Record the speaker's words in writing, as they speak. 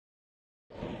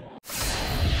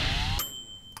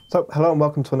So, hello and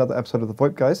welcome to another episode of the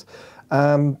VoIP Guys.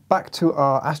 Back to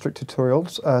our Asterisk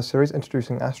tutorials series,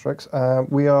 Introducing Asterisk.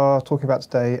 We are talking about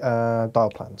today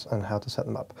dial plans and how to set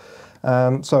them up.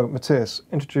 So, Matthias,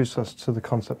 introduce us to the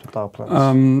concept of dial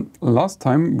plans. Last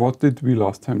time, what did we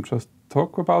last time? Just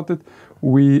talk about it.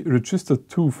 We registered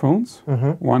two phones.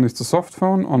 One is the soft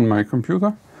phone on my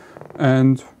computer,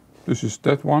 and this is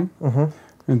that one.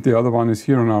 And the other one is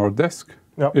here on our desk.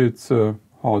 Yep. It's a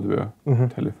hardware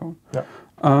telephone. Yep.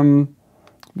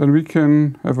 Then we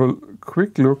can have a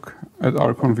quick look at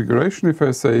our configuration. If I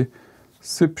say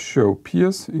zip show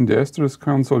peers in the Asterisk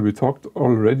console, we talked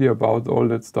already about all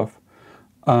that stuff.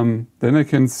 Then I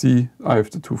can see I have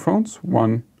the two phones.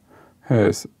 One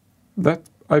has that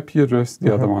IP address,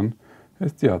 the other one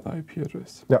has the other IP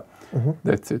address. Yeah.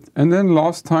 That's it. And then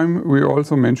last time we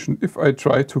also mentioned if I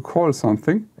try to call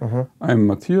something, I'm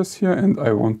Matthias here and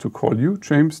I want to call you,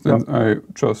 James, then I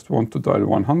just want to dial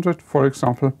 100, for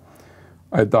example.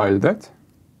 I dial that.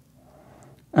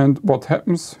 And what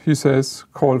happens, he says,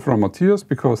 call from Matthias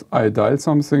because I dial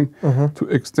something to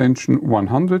extension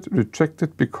 100,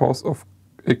 rejected because of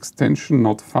extension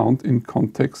not found in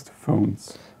context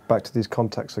phones. Back to these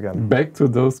contexts again. Back to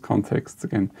those contexts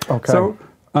again. Okay. So,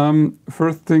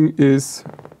 first thing is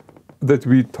that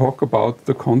we talk about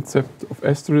the concept of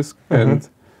Asterisk and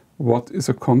what is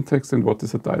a context and what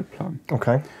is a dial plan.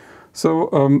 Okay. So,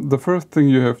 the first thing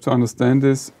you have to understand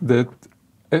is that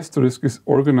Asterisk is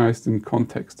organized in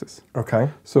contexts. Okay.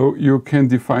 So, you can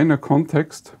define a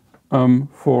context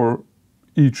for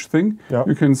each thing. Yep.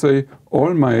 You can say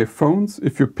all my phones,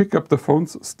 if you pick up the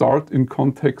phones, start in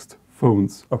context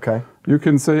phones. Okay. You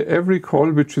can say every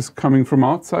call which is coming from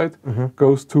outside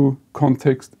goes to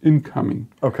context incoming.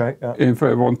 Okay. Yeah. If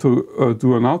I want to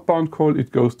do an outbound call,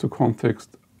 it goes to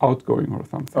context outgoing or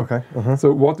something. Okay.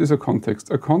 So what is a context?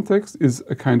 A context is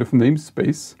a kind of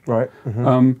namespace. Right.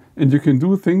 And you can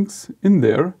do things in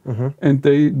there and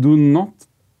they do not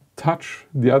touch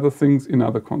the other things in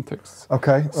other contexts.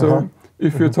 Okay. So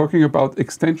if you're talking about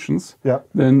extensions,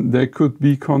 then there could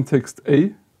be context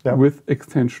A with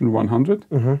extension 100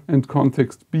 and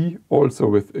context B also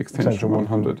with extension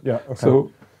 100. Yeah, okay.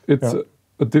 So it's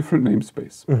a different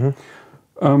namespace.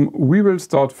 We will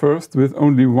start first with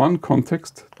only one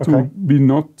context to be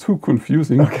not too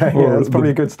confusing. Okay, yeah, that's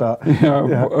probably a good start.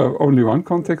 Only one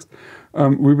context.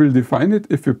 We will define it.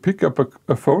 If you pick up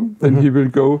a phone, then he will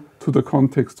go to the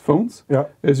context phones. Yeah.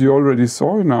 As you already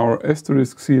saw in our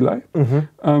Asterisk CLI,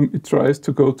 it tries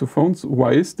to go to phones.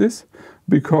 Why is this?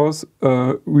 Because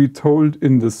we told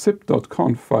in the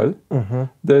zip.conf file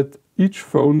that each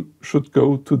phone should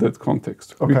go to that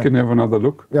context. We can have another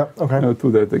look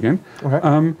to that again.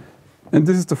 And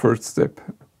this is the first step,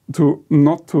 to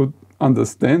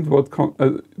understand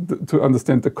to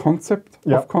understand the concept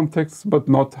of contexts, but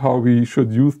not how we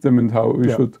should use them and how we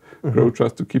should grow.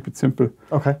 Just to keep it simple,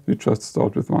 we just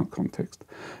start with one context.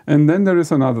 And then there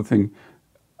is another thing.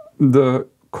 The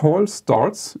call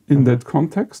starts in that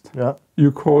context.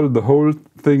 You call the whole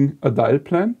thing a dial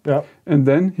plan, and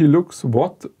then he looks,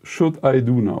 what should I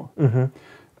do now?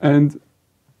 And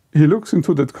he looks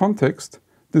into that context.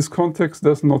 This context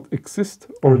does not exist,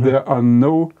 or there are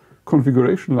no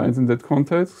configuration lines in that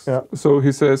context. So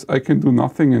he says, I can do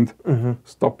nothing and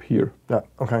stop here.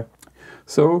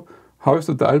 So how is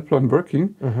the dial plan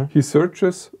working? He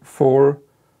searches for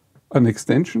an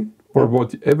extension, or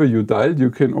whatever you dial. You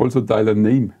can also dial a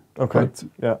name. But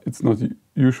it's not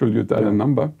usual you dial a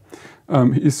number.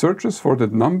 He searches for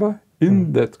that number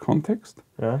in that context,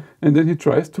 and then he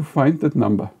tries to find that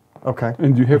number.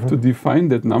 And you have to define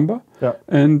that number.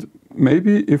 And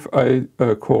maybe if I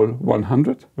call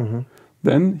 100,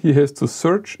 then he has to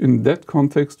search in that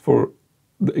context for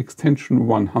the extension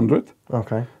 100.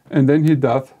 And then he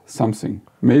does something.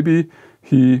 Maybe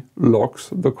he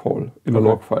logs the call in a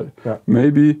log file.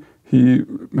 Maybe he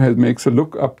makes a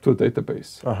lookup to a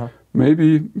database.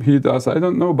 Maybe he does, I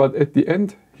don't know, but at the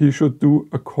end he should do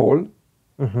a call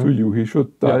to you. He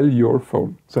should dial your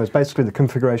phone. So it's basically the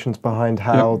configurations behind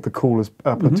how the call is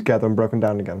put together and broken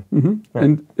down again.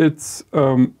 And it's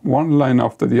one line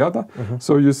after the other.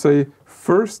 So you say,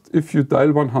 first, if you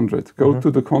dial 100, go to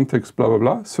the context, blah, blah,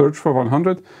 blah, search for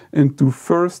 100, and do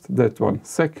first that one,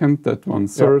 second that one,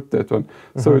 third that one.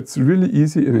 So it's really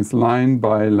easy, and it's line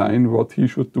by line what he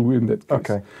should do in that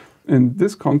case. And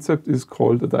this concept is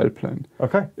called a dial plan.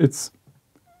 It's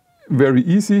very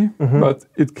easy, but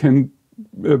it can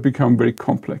become very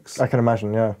complex. I can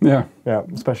imagine,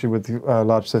 especially with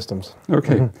large systems.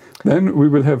 Then we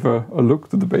will have a look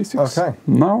to the basics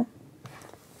now.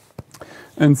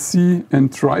 And see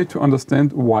and try to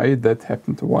understand why that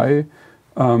happened. Why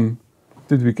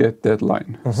did we get that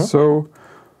line? So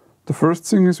The first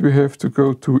thing is we have to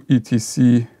go to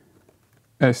etc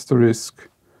asterisk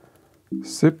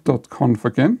zip.conf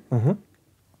again.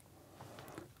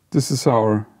 This is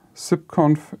our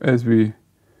zipconf as we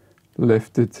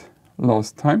left it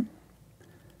last time.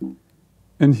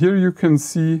 And here you can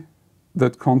see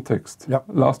that context. Yep.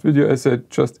 Last video I said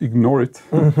just ignore it,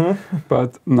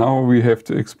 but now we have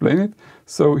to explain it.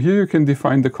 So here you can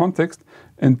define the context,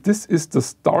 and this is the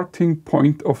starting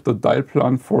point of the dial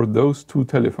plan for those two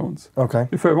telephones. Okay.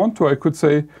 If I want to, I could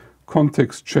say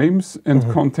context James and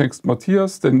context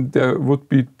Matthias, then there would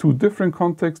be two different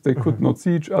contexts. They could not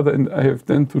see each other, and I have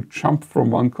then to jump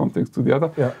from one context to the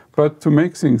other. Yeah. But to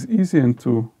make things easy and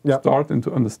to start and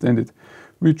to understand it,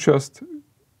 we just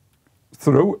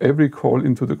throw every call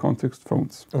into the context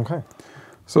phones. Okay.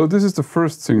 So this is the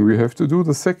first thing we have to do.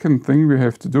 The second thing we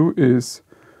have to do is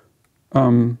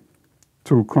to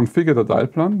configure the dial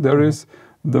plan. There is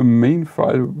the main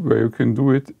file where you can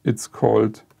do it. It's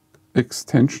called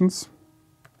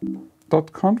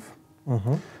extensions.conf.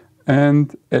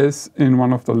 And as in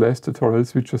one of the last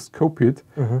tutorials, we just copy it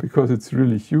because it's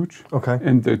really huge. Okay.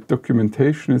 And the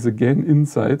documentation is again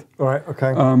inside. All right.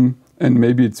 Okay. And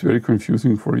maybe it's very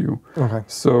confusing for you. Okay.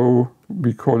 So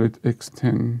we call it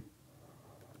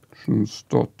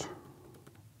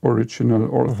extensions.original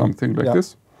or something like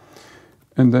this.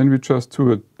 And then we just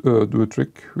do a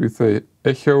trick. We say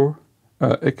echo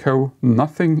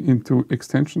nothing into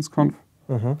extensions.conf.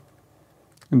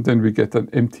 And then we get an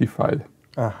empty file.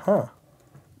 No,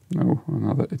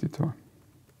 another editor.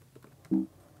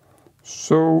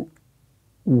 So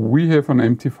we have an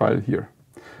empty file here.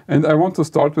 And I want to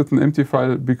start with an empty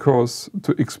file because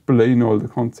to explain all the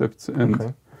concepts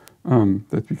and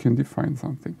that we can define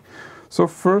something. So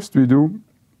first we do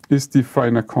is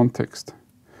define a context.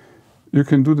 You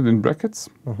can do that in brackets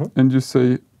and you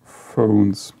say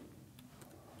phones.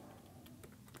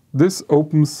 This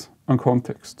opens a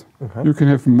context. You can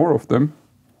have more of them.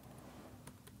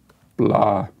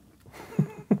 Blah.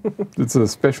 It's a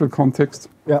special context.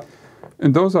 Yeah.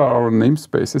 And those are our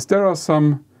namespaces. There are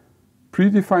some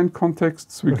predefined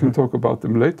contexts. We can talk about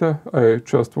them later. I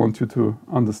just want you to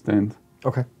understand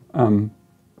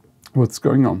what's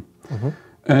going on.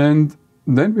 And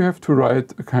then we have to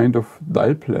write a kind of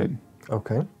dial plan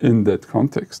in that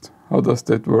context. How does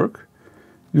that work?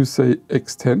 You say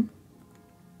x10,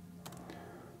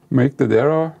 make that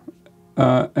error,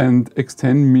 and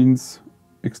x10 means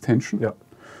extension. Yeah.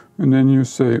 And then you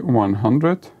say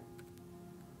 100.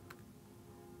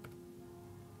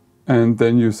 And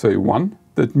then you say 1.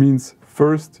 That means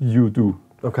first you do.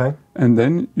 Okay. And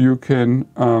then you can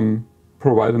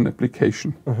provide an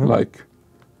application like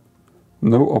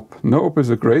no-op. No-op is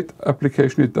a great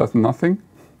application. It does nothing.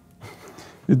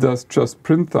 It does just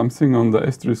print something on the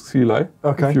Asterisk CLI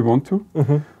if you want to.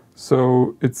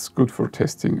 So it's good for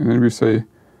testing. And then we say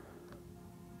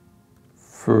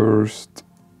first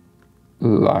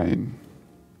line.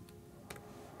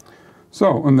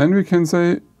 So, and then we can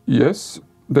say, yes,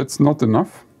 that's not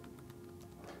enough.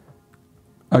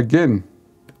 Again,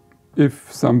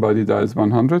 if somebody dials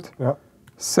 100,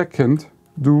 second,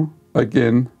 do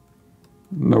again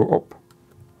no-op.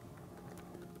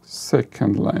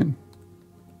 Second line.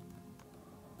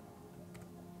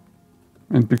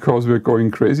 And because we're going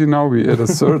crazy now, we add a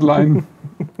third line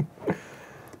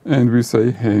and we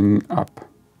say hang up.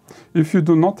 If you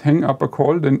do not hang up a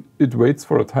call, then it waits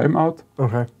for a timeout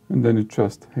and then it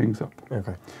just hangs up.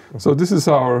 So this is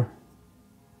our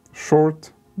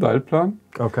short dial plan.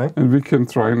 And we can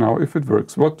try now if it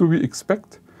works. What do we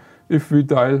expect? If we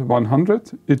dial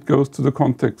 100, it goes to the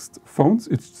context phones.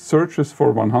 It searches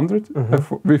for 100.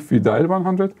 If we dial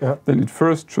 100, then it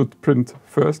first should print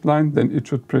first line, then it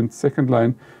should print second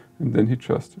line, and then it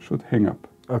just should hang up.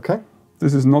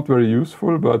 This is not very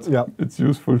useful, but it's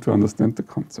useful to understand the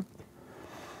concept.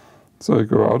 So I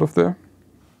go out of there.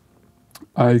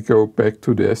 I go back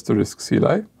to the Asterisk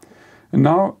CLI. And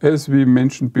now, as we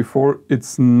mentioned before,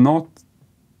 it's not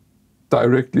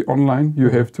directly online. You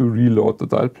have to reload the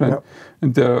dial plan.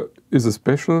 And there is a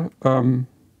special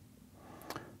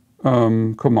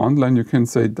command line. You can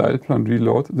say dial plan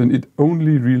reload, then it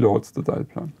only reloads the dial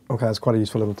plan. That's quite a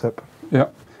useful little tip.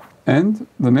 Yeah. And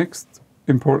the next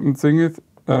important thing is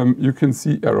you can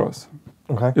see errors.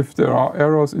 If there are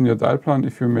errors in your dial plan,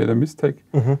 if you made a mistake,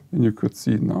 then you could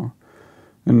see it now.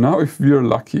 And now if we are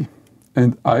lucky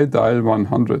and I dial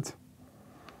 100,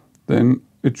 then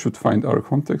it should find our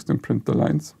context and print the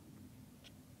lines.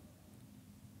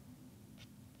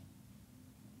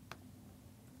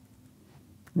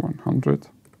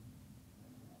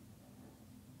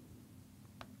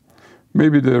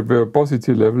 Maybe the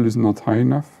verbosity level is not high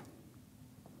enough.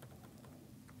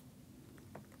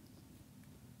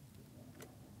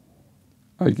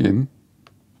 again,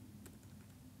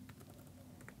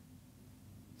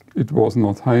 it was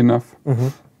not high enough.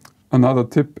 Another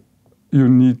tip, you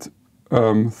need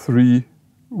 3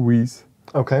 V's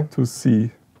to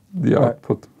see the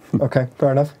output. Okay,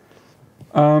 fair enough.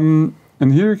 And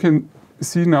here you can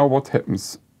see now what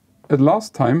happens. At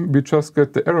last time, we just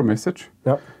get the error message.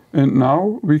 And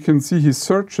now we can see he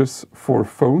searches for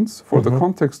phones, for the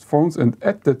context phones, and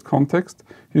at that context,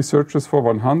 he searches for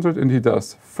 100 and he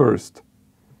does first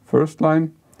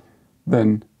line,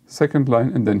 then second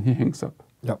line, and then he hangs up.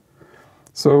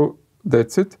 So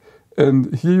that's it.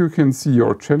 And here you can see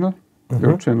your channel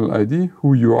ID,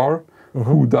 who you are,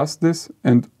 who does this,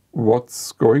 and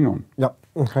what's going on.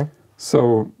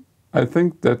 So I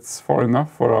think that's far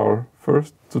enough for our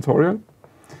first tutorial.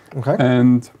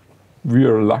 And we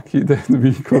are lucky that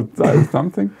we could dial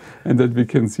something and that we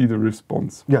can see the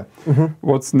response.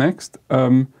 What's next?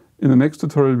 In the next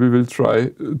tutorial, we will try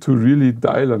to really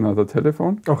dial another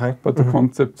telephone, but the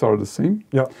concepts are the same.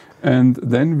 And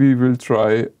then we will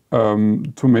try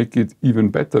to make it even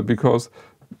better, because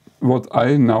what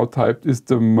I now typed is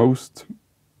the most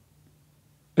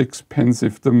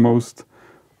expensive, the most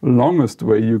longest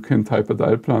way you can type a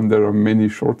dial plan. There are many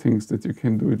short things that you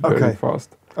can do it very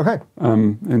fast.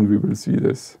 And we will see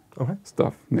this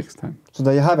stuff next time. So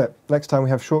there you have it. Next time we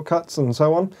have shortcuts and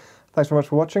so on. Thanks very much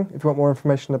for watching. If you want more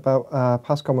information about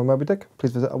PASCOM and MobiDic,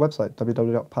 please visit our website,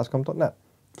 www.pascom.net.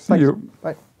 See you.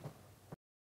 Bye.